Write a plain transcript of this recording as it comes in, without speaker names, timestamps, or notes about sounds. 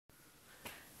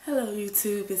Hello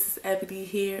YouTube, this is Ebony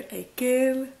here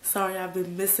again. Sorry I've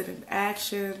been missing in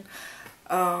action.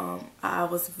 I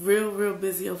was real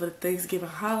busy over the Thanksgiving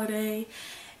holiday,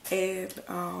 and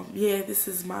yeah, this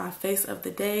is my face of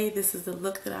the day. This is the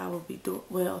look that I will be doing.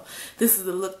 Well, this is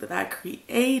the look that I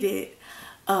created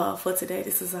for today.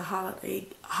 This is a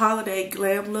holiday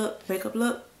glam look, makeup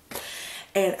look.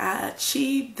 And I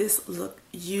achieved this look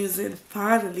using,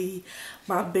 finally,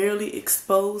 my Barely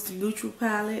Exposed neutral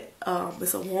palette.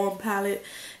 It's a warm palette.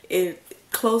 It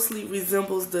closely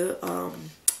resembles the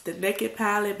Naked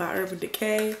palette by Urban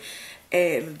Decay.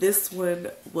 And this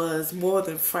one was more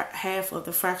than half of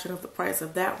the fraction of the price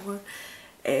of that one.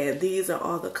 And these are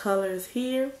all the colors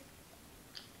here.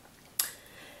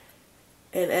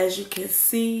 And as you can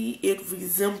see, it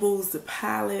resembles the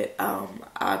palette.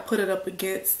 I put it up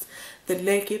against the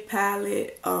Naked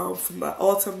palette from the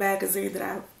Ulta magazine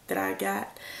that I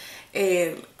got,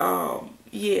 and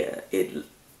yeah,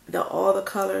 all the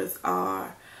colors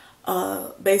are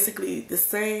basically the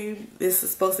same. This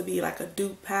is supposed to be like a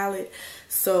dupe palette,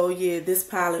 so yeah, this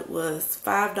palette was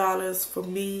 $5 for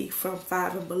me from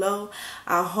Five and Below.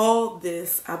 I hauled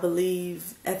this, I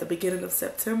believe, at the beginning of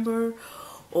September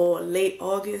or late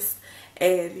August,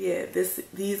 and yeah,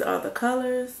 these are the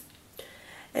colors.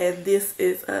 And this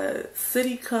is a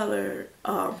city color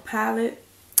palette.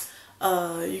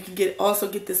 You can also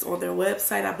get this on their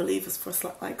website. I believe it's for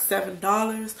like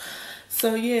 $7.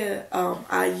 So yeah,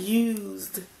 I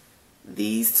used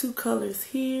these two colors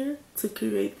here to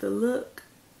create the look.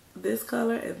 This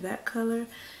color and that color.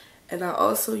 And I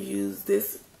also used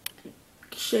this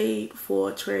shade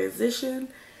for transition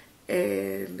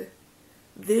and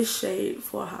this shade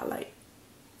for highlight.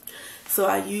 So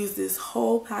I use this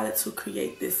whole palette to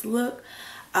create this look.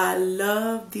 I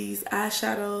love these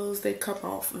eyeshadows. They come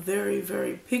off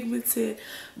very pigmented,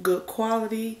 good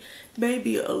quality,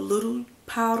 maybe a little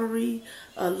powdery,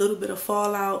 a little bit of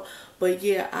fallout. But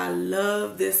yeah, I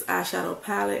love this eyeshadow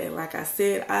palette. And like I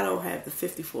said, I don't have the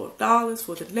 $54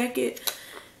 for the Naked.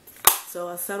 So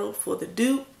I settled for the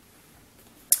dupe.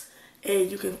 And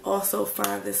you can also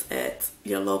find this at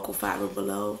your local Five and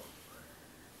Below.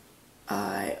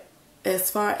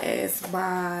 As far as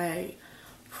my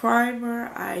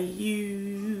primer, I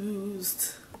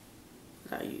used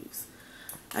my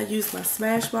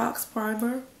Smashbox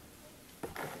primer,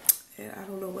 and I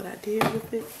don't know what I did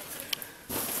with it.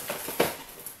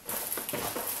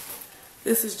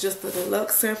 This is just the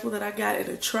deluxe sample that I got in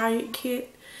a try it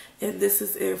kit, and this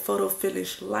is in Photo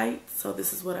Finish Light. So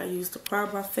this is what I used to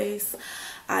prime my face.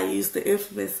 I used the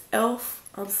infamous e.l.f.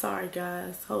 I'm sorry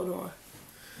guys, hold on.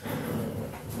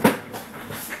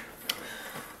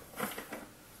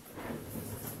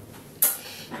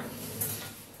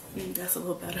 That's a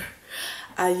little better.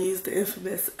 I used the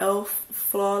infamous e.l.f.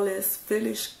 Flawless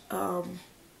Finish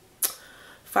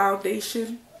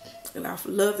foundation, and I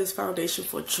love this foundation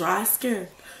for dry skin,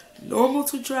 normal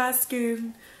to dry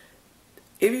skin.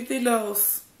 Anything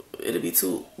else, it'll be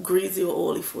too greasy or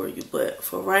oily for you. But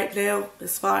for right now,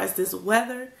 as far as this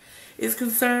weather is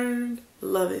concerned,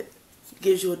 love it.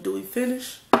 Gives you a dewy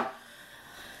finish.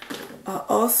 I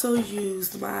also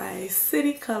used my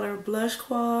City Color blush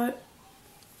quad.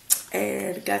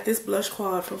 And got this blush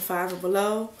quad from Five and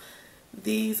Below.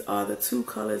 These are the two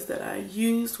colors that I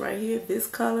used right here. This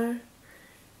color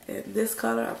and this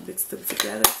color. I mixed them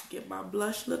together to get my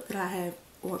blush look that I have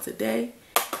on today.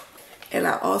 And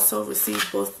I also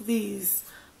received both of these.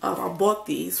 I bought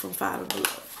these from Five and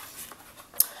Below.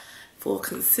 For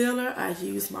concealer, I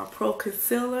used my Pro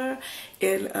Concealer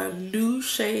in a new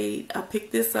shade. I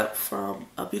picked this up from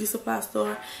a beauty supply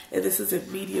store, and this is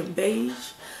in medium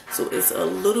beige. So it's a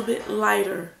little bit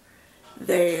lighter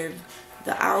than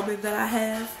the almond that I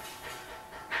have.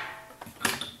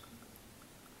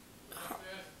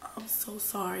 I'm so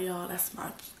sorry, y'all. That's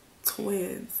my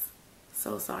twins.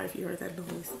 So sorry if you heard that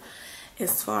noise.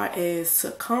 As far as to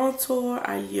contour,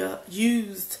 I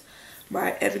used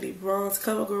my Ebony Bronze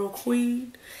CoverGirl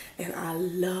Queen, and I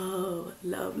love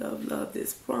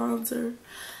this bronzer.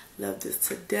 Love this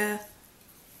to death.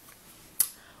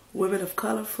 Women of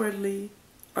color friendly,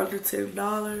 under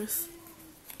 $10.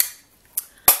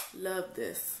 Love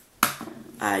this.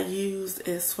 I used,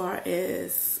 as far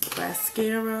as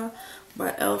mascara,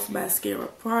 my e.l.f. mascara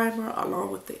primer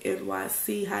along with the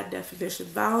n.y.c high definition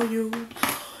volume,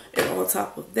 and on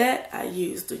top of that I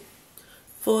used the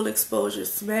Full Exposure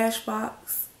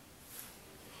Smashbox.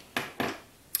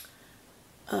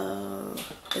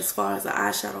 As far as the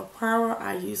eyeshadow primer,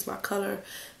 I used my color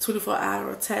 24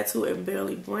 Hour Tattoo and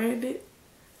Barely Branded.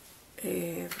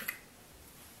 And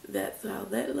that's how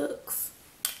that looks.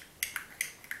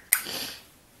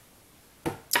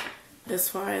 As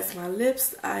far as my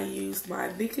lips, I used my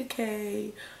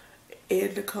nicka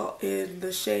in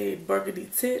the shade Burgundy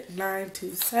Tint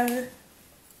 927.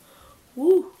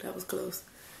 Woo, that was close.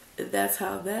 And that's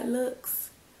how that looks.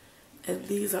 And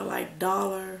these are like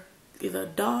either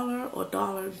 $1 or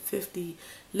 $1.50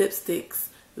 lipsticks.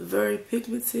 Very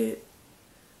pigmented.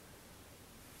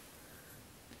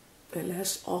 And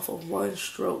that's off of one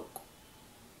stroke.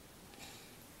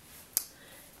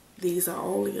 These are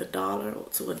only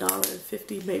 $1 to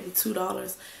 $1.50, maybe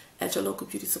 $2 at your local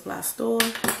beauty supply store.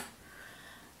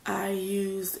 I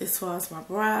used, as far as my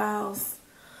brows,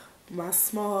 my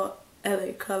small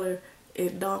LA Color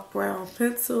in dark brown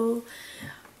pencil.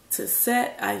 To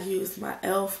set, I used my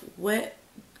e.l.f. wet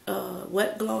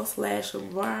gloss lash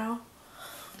and brow.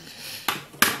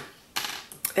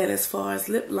 And as far as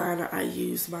lip liner, I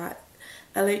used my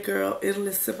LA Girl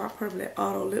Endless Semi-Permanent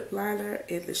Auto Lip Liner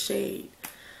in the shade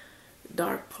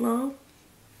Dark Plum.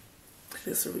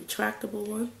 It's a retractable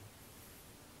one.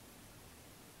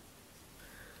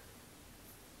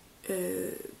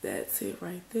 And that's it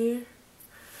right there.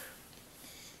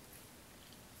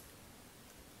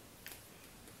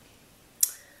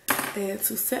 And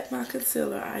to set my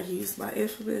concealer, I used my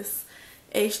infamous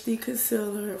HD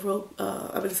concealer,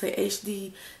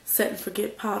 HD Set and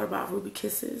Forget powder by Ruby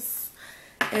Kisses.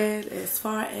 And as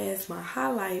far as my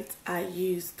highlights, I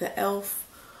used the e.l.f.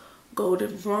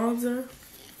 Golden Bronzer.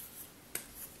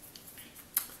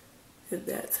 And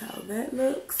that's how that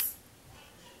looks.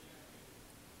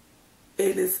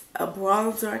 It is a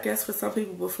bronzer, I guess, for some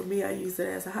people, but for me, I use it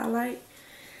as a highlight.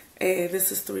 And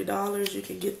this is $3. You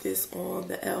can get this on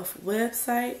the e.l.f.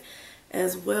 website,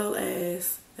 as well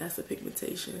as, that's the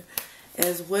pigmentation,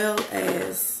 as well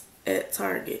as at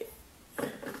Target.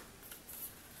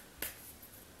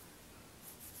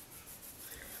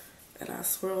 And I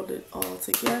swirled it all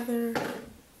together.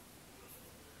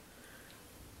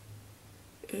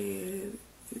 And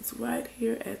it's right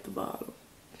here at the bottom.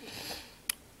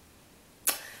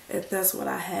 And that's what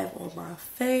I have on my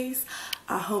face.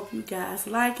 I hope you guys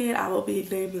like it. I will be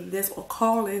naming this or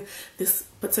calling this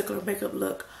particular makeup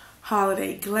look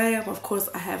Holiday Glam. Of course,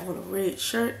 I have on a red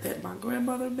shirt that my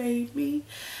grandmother made me.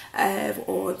 I have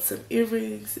on some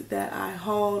earrings that I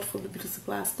hauled from the beauty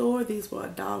supply store. These were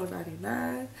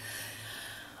 $1.99.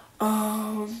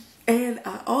 And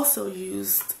I also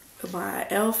used my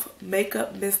e.l.f.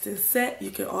 makeup mist and set.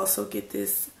 You can also get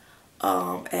this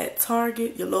at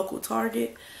Target, your local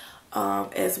Target,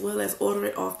 as well as order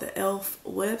it off the e.l.f.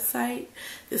 website.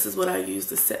 This is what I use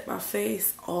to set my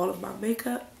face, all of my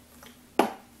makeup.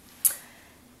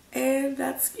 And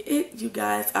that's it, you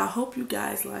guys. I hope you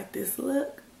guys like this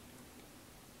look.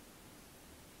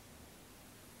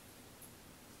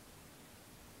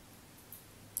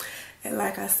 And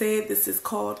like I said, this is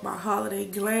called my Holiday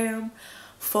Glam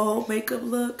fall makeup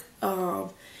look. I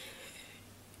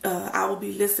will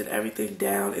be listing everything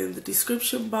down in the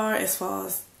description bar as far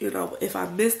as, you know, if I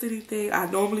missed anything. I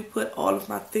normally put all of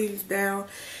my things down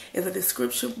in the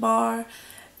description bar.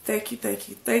 Thank you, thank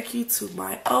you, thank you to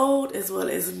my old as well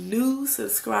as new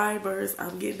subscribers.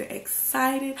 I'm getting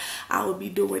excited. I will be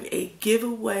doing a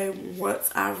giveaway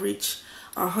once I reach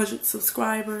 100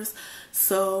 subscribers.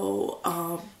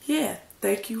 So, yeah,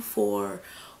 thank you for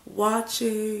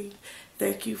watching.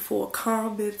 Thank you for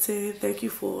commenting. Thank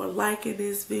you for liking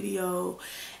this video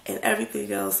and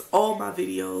everything else, all my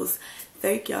videos.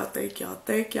 Thank y'all, thank y'all,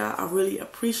 thank y'all. I really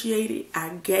appreciate it. I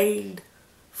gained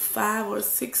 5 or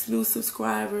 6 new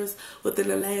subscribers within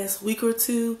the last week or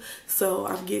two. So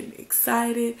I'm getting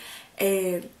excited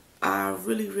and I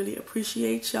really, really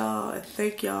appreciate y'all and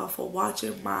thank y'all for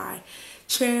watching my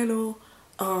channel.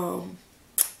 And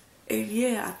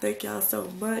yeah, I thank y'all so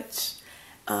much.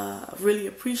 Really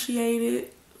appreciate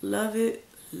it. Love it.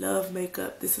 Love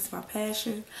makeup. This is my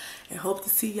passion. And hope to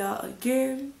see y'all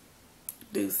again.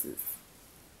 Deuces.